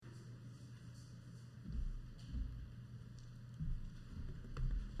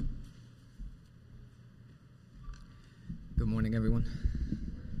morning, everyone.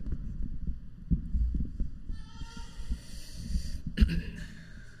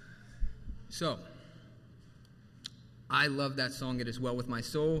 So, I love that song, It Is Well With My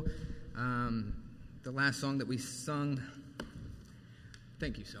Soul. The last song that we sung,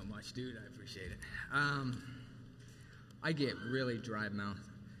 thank you so much, dude. I appreciate it. I get really dry mouth.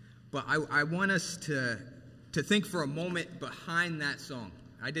 But I want us to think for a moment behind that song.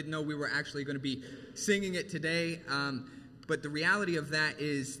 I didn't know we were actually going to be singing it today. But the reality of that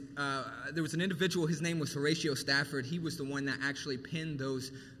is there was an individual, his name was Horatio Stafford. He was the one that actually penned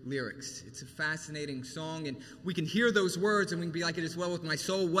those lyrics. It's a fascinating song, and we can hear those words, and we can be like, it is well with my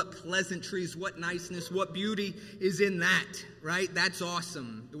soul. What pleasantries, what niceness, what beauty is in that, right? That's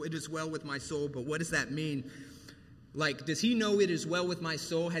awesome. It is well with my soul, but what does that mean? Like, does he know it is well with my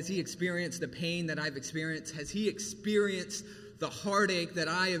soul? Has he experienced the pain that I've experienced? Has he experienced the heartache that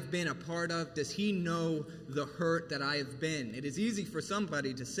I have been a part of? Does he know the hurt that I have been? It is easy for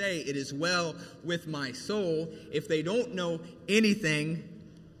somebody to say it is well with my soul if they don't know anything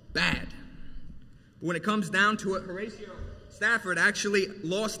bad. But when it comes down to it, Horatio Stafford actually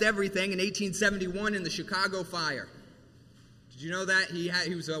lost everything in 1871 in the Chicago fire. Did you know that?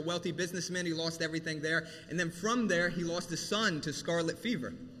 He was a wealthy businessman. He lost everything there. And then from there, he lost his son to scarlet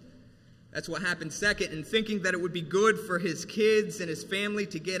fever. That's what happened second. And thinking that it would be good for his kids and his family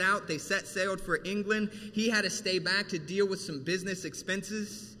to get out, they set sailed for England. He had to stay back to deal with some business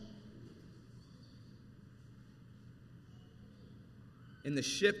expenses. And the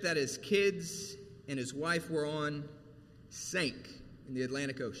ship that his kids and his wife were on sank in the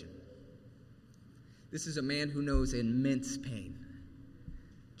Atlantic Ocean. This is a man who knows immense pain,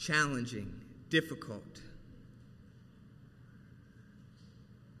 challenging, difficult.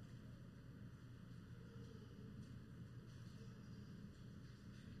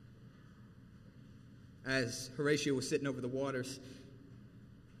 As Horatio was sitting over the waters,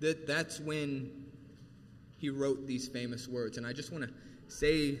 that's when he wrote these famous words. And I just want to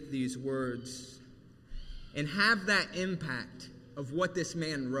say these words and have that impact of what this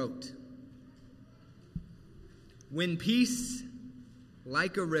man wrote. When peace,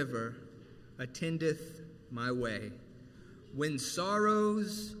 like a river, attendeth my way, when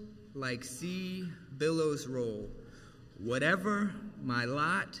sorrows like sea billows roll, whatever my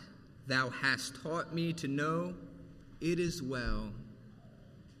lot, thou hast taught me to know, it is well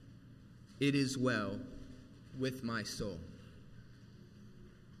with my soul.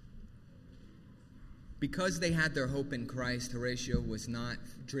 Because they had their hope in Christ, Horatio was not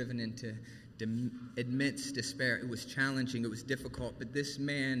driven into immense despair. It was challenging, it was difficult, but this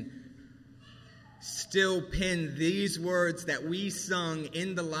man still penned these words that we sung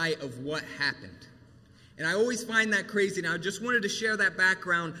in the light of what happened. And I always find that crazy. Now, I just wanted to share that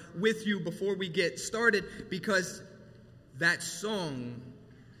background with you before we get started, because that song,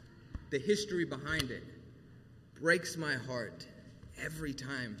 the history behind it, breaks my heart every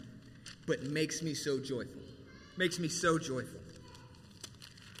time, but makes me so joyful. Makes me so joyful.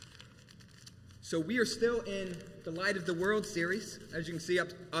 So we are still in the Light of the World series, as you can see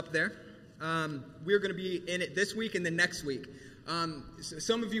up there. We're going to be in it this week and the next week.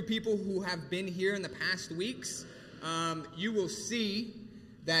 Some of you people who have been here in the past weeks, you will see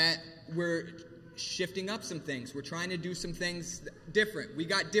that we're shifting up some things. We're trying to do some things different. We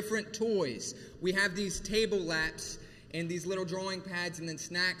got different toys. We have these table laps and these little drawing pads and then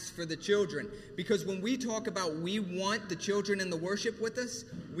snacks for the children. Because when we talk about we want the children in the worship with us,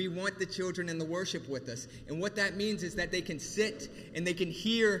 we want the children in the worship with us. And what that means is that they can sit and they can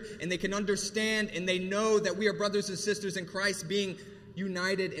hear and they can understand and they know that we are brothers and sisters in Christ being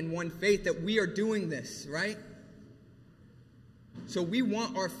united in one faith, that we are doing this, right? So we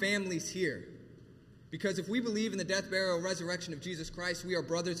want our families here. Because if we believe in the death, burial, resurrection of Jesus Christ, we are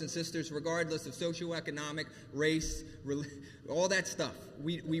brothers and sisters regardless of socioeconomic, race, all that stuff.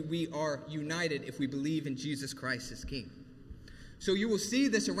 We are united if we believe in Jesus Christ as King. So you will see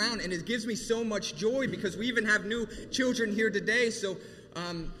this around, and it gives me so much joy because we even have new children here today. So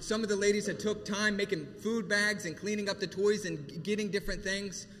some of the ladies had took time making food bags and cleaning up the toys and getting different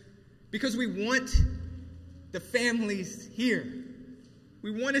things because we want the families here.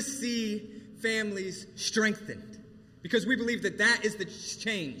 We want to see families strengthened because we believe that that is the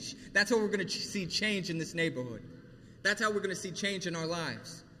change. That's how we're going to see change in this neighborhood. That's how we're going to see change in our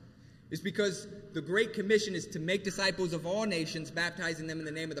lives. It's because the Great Commission is to make disciples of all nations, baptizing them in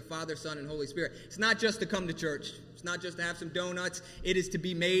the name of the Father, Son, and Holy Spirit. It's not just to come to church. It's not just to have some donuts. It is to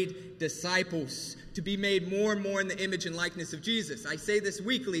be made disciples, to be made more and more in the image and likeness of Jesus. I say this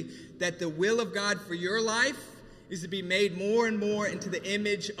weekly, that the will of God for your life is to be made more and more into the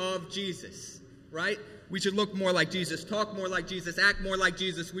image of Jesus, right? We should look more like Jesus, talk more like Jesus, act more like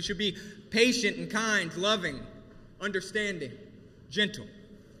Jesus. We should be patient and kind, loving, understanding, gentle.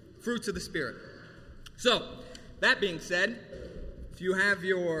 Fruits of the Spirit. So, that being said, if you have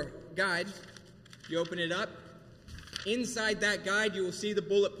your guide, you open it up. Inside that guide, you will see the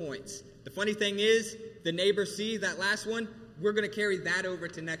bullet points. The funny thing is, the neighbor C, that last one, we're going to carry that over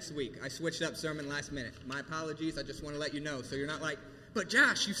to next week. I switched up sermon last minute. My apologies. I just want to let you know. So you're not like, but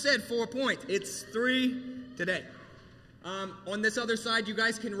Josh, you said 4 points. It's 3 today. On this other side, you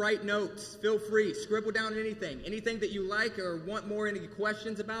guys can write notes. Feel free. Scribble down anything. Anything that you like or want more, any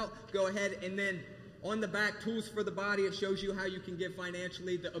questions about, go ahead. And then on the back, Tools for the Body, it shows you how you can give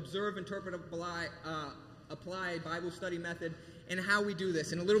financially. The Observe, Interpret, Apply Bible study method, and how we do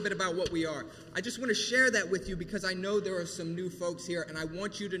this, and a little bit about what we are. I just want to share that with you because I know there are some new folks here, and I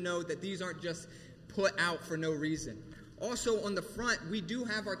want you to know that these aren't just put out for no reason. Also, on the front, we do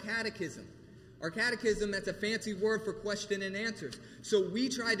have our catechism. Our catechism, that's a fancy word for question and answers. So we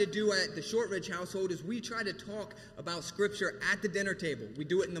try to do at the Shortridge household is we try to talk about Scripture at the dinner table. We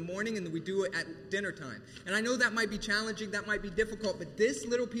do it in the morning and we do it at dinner time. And I know that might be challenging, that might be difficult, but this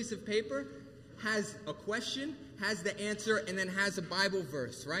little piece of paper has a question, has the answer, and then has a Bible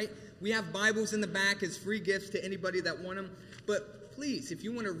verse, right? We have Bibles in the back as free gifts to anybody that want them. But please, if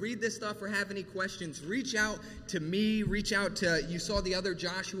you want to read this stuff or have any questions, reach out to me, reach out to, you saw the other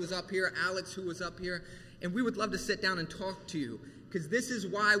Josh who was up here, Alex who was up here, and we would love to sit down and talk to you, because this is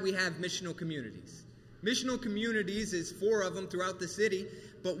why we have missional communities. Missional communities is 4 of them throughout the city,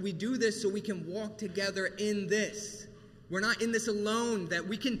 but we do this so we can walk together in this. We're not in this alone, that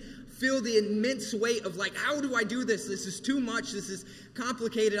we can feel the immense weight of like, how do I do this? This is too much. This is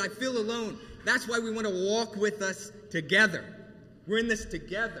complicated. I feel alone. That's why we want to walk with us together. We're in this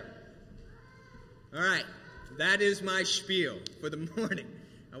together. All right. That is my spiel for the morning.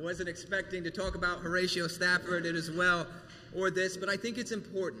 I wasn't expecting to talk about Horatio Stafford as well or this, but I think it's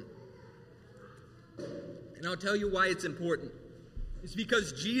important. And I'll tell you why it's important. It's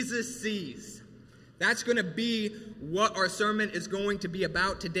because Jesus sees. That's going to be what our sermon is going to be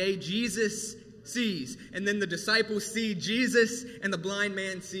about today. Jesus sees. And then the disciples see Jesus and the blind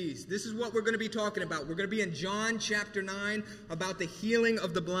man sees. This is what we're going to be talking about. We're going to be in John chapter 9 about the healing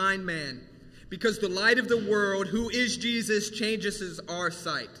of the blind man. Because the light of the world, who is Jesus, changes our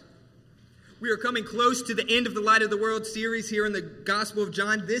sight. We are coming close to the end of the Light of the World series here in the Gospel of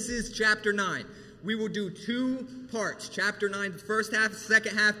John. This is chapter 9. We will do 2 parts. Chapter 9, the first half, the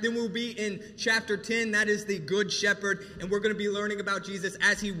second half. Then we'll be in chapter 10. That is the Good Shepherd. And we're going to be learning about Jesus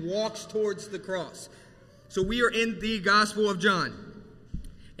as he walks towards the cross. So we are in the Gospel of John.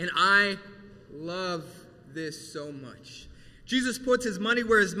 And I love this so much. Jesus puts his money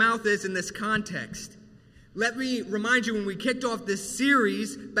where his mouth is in this context. Let me remind you, when we kicked off this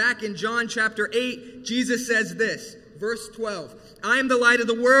series back in John chapter 8, Jesus says this, verse 12. I am the light of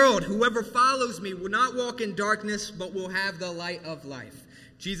the world. Whoever follows me will not walk in darkness, but will have the light of life.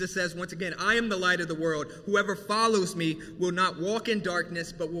 Jesus says once again, I am the light of the world. Whoever follows me will not walk in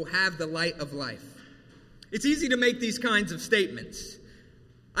darkness, but will have the light of life. It's easy to make these kinds of statements.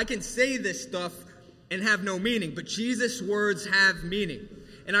 I can say this stuff and have no meaning, but Jesus' words have meaning.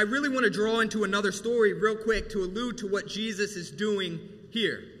 And I really want to draw into another story real quick to allude to what Jesus is doing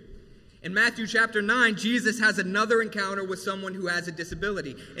here. In Matthew chapter 9, Jesus has another encounter with someone who has a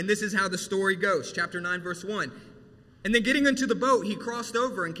disability. And this is how the story goes. Chapter 9, verse 1. And then getting into the boat, he crossed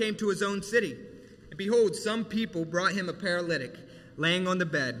over and came to his own city. And behold, some people brought him a paralytic, laying on the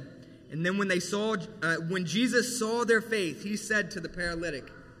bed. And then when Jesus saw their faith, he said to the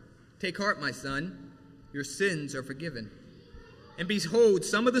paralytic, Take heart, my son, your sins are forgiven. And behold,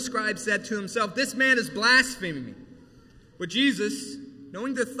 some of the scribes said to himself, This man is blaspheming. But Jesus,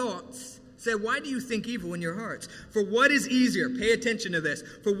 knowing their thoughts, said, Why do you think evil in your hearts? For what is easier? Pay attention to this.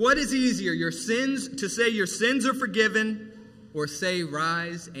 For what is easier, to say your sins are forgiven, or say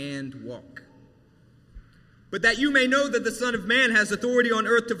rise and walk? But that you may know that the Son of Man has authority on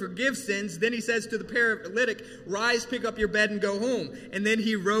earth to forgive sins, then he says to the paralytic, Rise, pick up your bed and go home. And then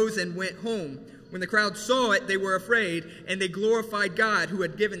he rose and went home. When the crowd saw it, they were afraid, and they glorified God who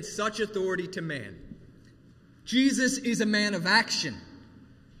had given such authority to man. Jesus is a man of action.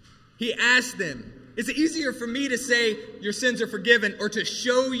 He asked them, is it easier for me to say your sins are forgiven, or to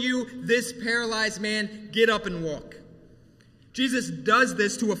show you this paralyzed man get up and walk? Jesus does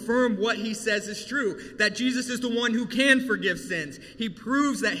this to affirm what he says is true, that Jesus is the one who can forgive sins. He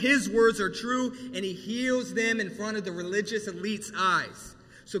proves that his words are true, and he heals them in front of the religious elite's eyes.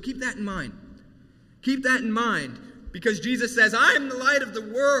 So keep that in mind. Keep that in mind, because Jesus says, I am the light of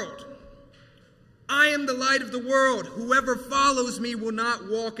the world. I am the light of the world. Whoever follows me will not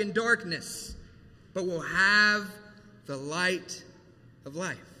walk in darkness. but will have the light of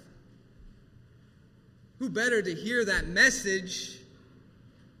life. Who better to hear that message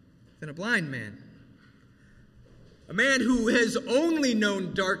than a blind man? A man who has only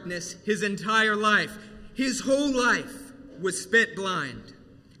known darkness his entire life. His whole life was spent blind.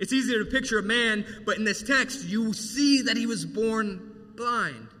 It's easier to picture a man, but in this text, you see that he was born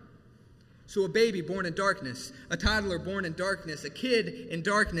blind. So a baby born in darkness, a toddler born in darkness, a kid in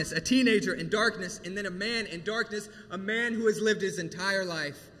darkness, a teenager in darkness, and then a man in darkness, a man who has lived his entire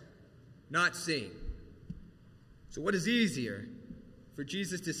life not seeing. So what is easier? For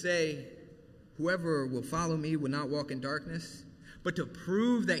Jesus to say, whoever will follow me will not walk in darkness, but to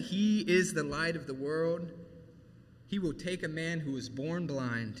prove that he is the light of the world, he will take a man who was born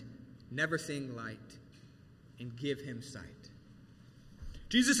blind, never seeing light, and give him sight.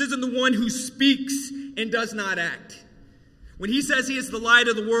 Jesus isn't the one who speaks and does not act. When he says he is the light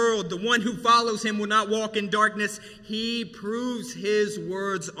of the world, the one who follows him will not walk in darkness, he proves his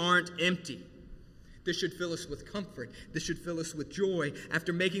words aren't empty. This should fill us with comfort. This should fill us with joy.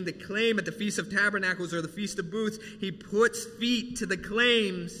 After making the claim at the Feast of Tabernacles or the Feast of Booths, he puts feet to the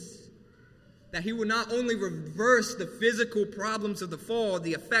claims that he will not only reverse the physical problems of the fall,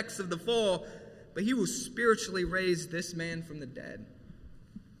 the effects of the fall, but he will spiritually raise this man from the dead.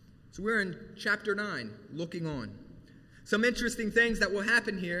 So we're in chapter 9, looking on. Some interesting things that will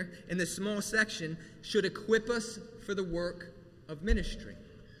happen here in this small section should equip us for the work of ministry.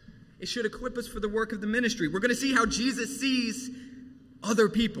 It should equip us for the work of the ministry. We're going to see how Jesus sees other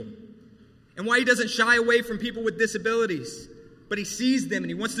people and why he doesn't shy away from people with disabilities, but he sees them and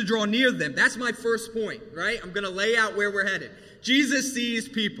he wants to draw near them. That's my first point, right? I'm going to lay out where we're headed. Jesus sees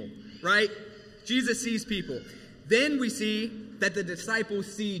people, right? Jesus sees people. Then we see that the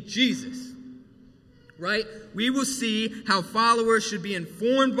disciples see Jesus, right? We will see how followers should be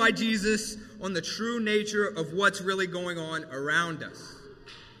informed by Jesus on the true nature of what's really going on around us.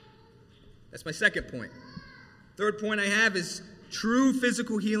 That's my second point. Third point I have is true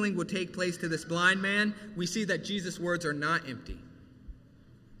physical healing will take place to this blind man. We see that Jesus' words are not empty,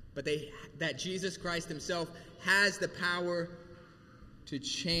 but that Jesus Christ himself has the power to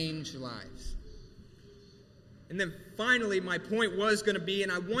change lives. And then finally, my point was going to be,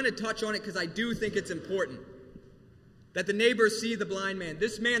 and I want to touch on it because I do think it's important, that the neighbors see the blind man.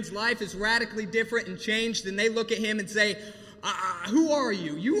 This man's life is radically different and changed, and they look at him and say, who are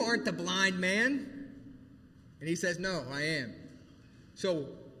you? You aren't the blind man. And he says, no, I am. So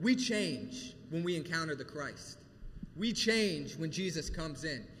we change when we encounter the Christ. We change when Jesus comes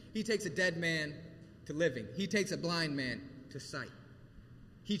in. He takes a dead man to living. He takes a blind man to sight.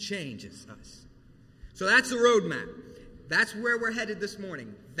 He changes us. So that's the roadmap. That's where we're headed this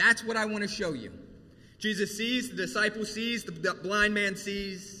morning. That's what I want to show you. Jesus sees, the disciple sees, the blind man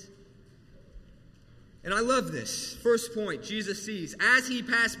sees. And I love this. First point, Jesus sees. As he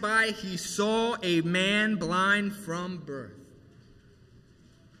passed by, he saw a man blind from birth.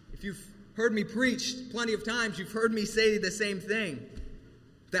 If you've heard me preach plenty of times, you've heard me say the same thing.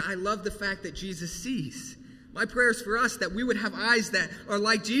 That I love the fact that Jesus sees. My prayer is for us that we would have eyes that are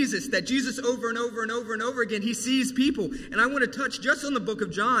like Jesus, that Jesus over and over and over and over again, he sees people. And I want to touch just on the book of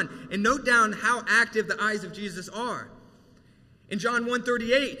John and note down how active the eyes of Jesus are. In John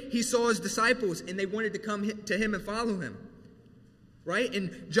 1:38, he saw his disciples and they wanted to come to him and follow him. Right?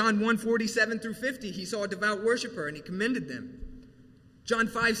 In John 1:47 through 50, he saw a devout worshiper and he commended them. John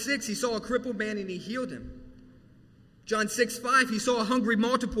 5:6, he saw a crippled man and he healed him. John 6:5, he saw a hungry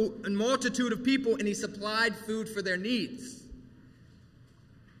multitude of people and he supplied food for their needs.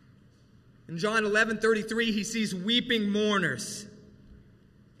 In John 11:33, he sees weeping mourners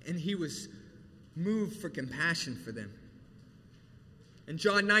and he was moved for compassion for them. In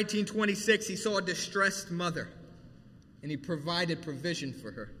John 19:26, he saw a distressed mother and he provided provision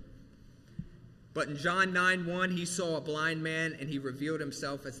for her. But in John 9:1, he saw a blind man and he revealed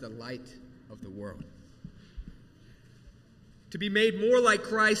himself as the light of the world. To be made more like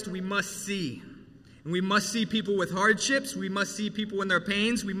Christ, we must see. And we must see people with hardships. We must see people in their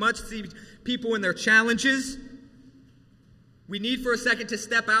pains. We must see people in their challenges. We need for a second to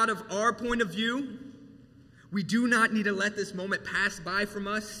step out of our point of view. We do not need to let this moment pass by from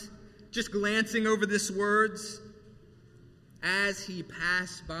us, just glancing over these words. As he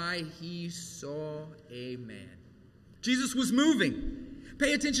passed by, he saw a man. Jesus was moving.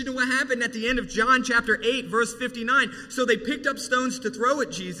 Pay attention to what happened at the end of John chapter 8, verse 59. So they picked up stones to throw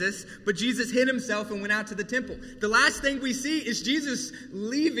at Jesus, but Jesus hid himself and went out to the temple. The last thing we see is Jesus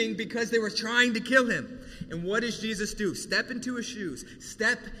leaving because they were trying to kill him. And what does Jesus do? Step into his shoes.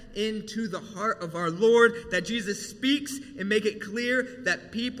 Step into the heart of our Lord, that Jesus speaks and make it clear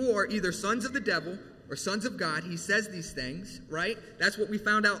that people are either sons of the devil or sons of God. He says these things, right? That's what we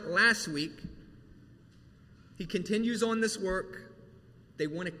found out last week. He continues on this work. They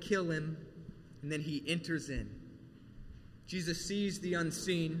want to kill him, and then he enters in. Jesus sees the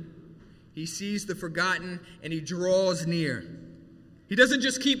unseen. He sees the forgotten, and he draws near. He doesn't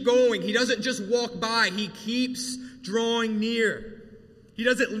just keep going. He doesn't just walk by. He keeps drawing near. He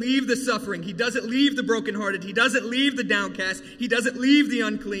doesn't leave the suffering. He doesn't leave the brokenhearted. He doesn't leave the downcast. He doesn't leave the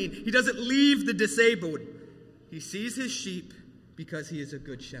unclean. He doesn't leave the disabled. He sees his sheep because he is a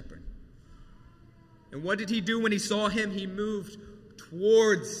good shepherd. And what did he do when he saw him? He moved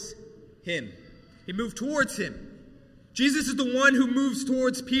towards him. He moved towards him. Jesus is the one who moves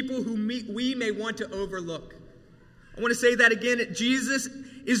towards people who we may want to overlook. I want to say that again. Jesus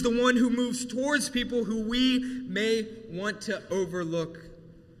is the one who moves towards people who we may want to overlook.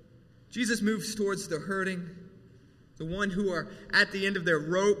 Jesus moves towards the hurting, the one who are at the end of their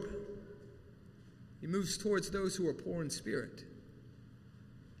rope. He moves towards those who are poor in spirit.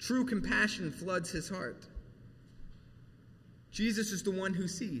 True compassion floods his heart. Jesus is the one who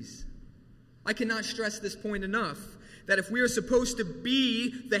sees. I cannot stress this point enough, that if we are supposed to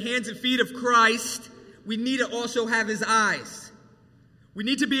be the hands and feet of Christ, we need to also have his eyes. We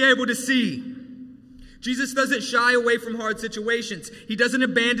need to be able to see. Jesus doesn't shy away from hard situations. He doesn't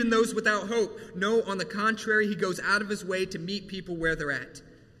abandon those without hope. No, on the contrary, he goes out of his way to meet people where they're at.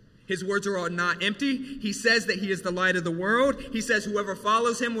 His words are not empty. He says that he is the light of the world. He says whoever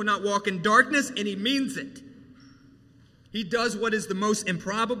follows him will not walk in darkness, and he means it. He does what is the most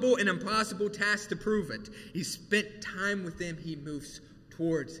improbable and impossible task to prove it. He spent time with them. He moves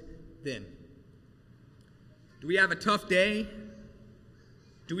towards them. Do we have a tough day?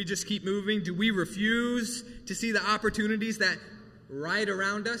 Do we just keep moving? Do we refuse to see the opportunities that right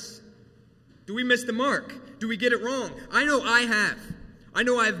around us? Do we miss the mark? Do we get it wrong? I know I have. I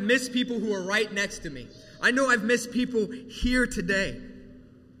know I've missed people who are right next to me. I know I've missed people here today.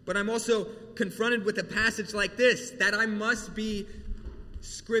 But I'm also confronted with a passage like this, that I must be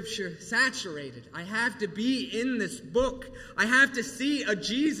Scripture saturated. I have to be in this book. I have to see a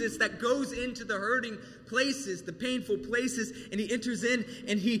Jesus that goes into the hurting places, the painful places, and he enters in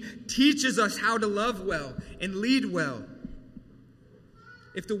and he teaches us how to love well and lead well.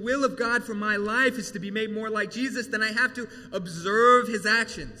 If the will of God for my life is to be made more like Jesus, then I have to observe his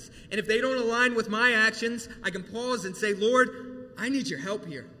actions. And if they don't align with my actions, I can pause and say, Lord, I need your help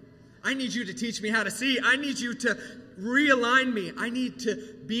here. I need you to teach me how to see. I need you to realign me. I need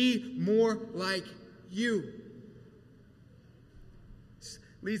to be more like you. This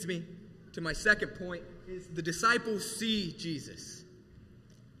leads me to my second point, is the disciples see Jesus.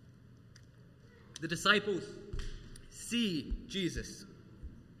 The disciples see Jesus.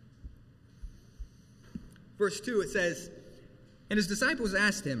 Verse 2, it says, and his disciples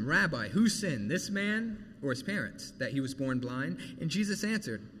asked him, Rabbi, who sinned, this man or his parents, that he was born blind? And Jesus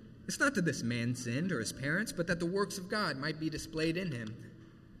answered, it's not that this man sinned or his parents, but that the works of God might be displayed in him.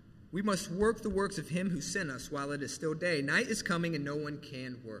 We must work the works of him who sent us while it is still day. Night is coming and no one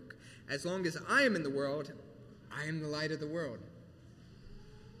can work. As long as I am in the world, I am the light of the world.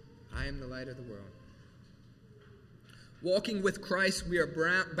 I am the light of the world. Walking with Christ, we are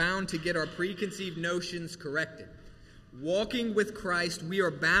bound to get our preconceived notions corrected. Walking with Christ, we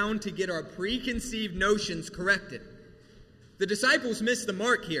are bound to get our preconceived notions corrected. The disciples missed the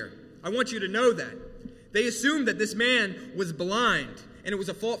mark here. I want you to know that. They assumed that this man was blind, and it was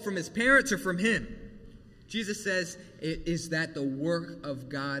a fault from his parents or from him. Jesus says it is that the work of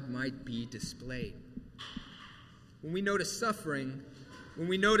God might be displayed. When we notice suffering, when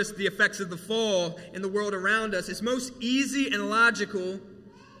we notice the effects of the fall in the world around us, its most easy and logical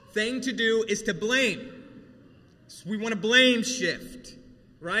thing to do is to blame. So we want to blame shift,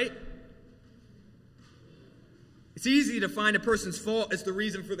 right? It's easy to find a person's fault as the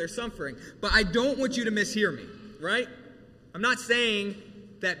reason for their suffering, but I don't want you to mishear me, right? I'm not saying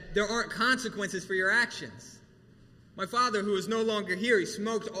that there aren't consequences for your actions. My father, who is no longer here, he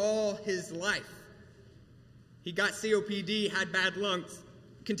smoked all his life. He got COPD, had bad lungs,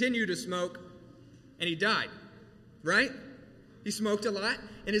 continued to smoke, and he died, right? He smoked a lot,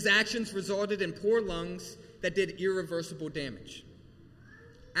 and his actions resulted in poor lungs that did irreversible damage.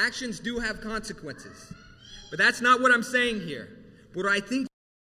 Actions do have consequences, but that's not what I'm saying here. What I think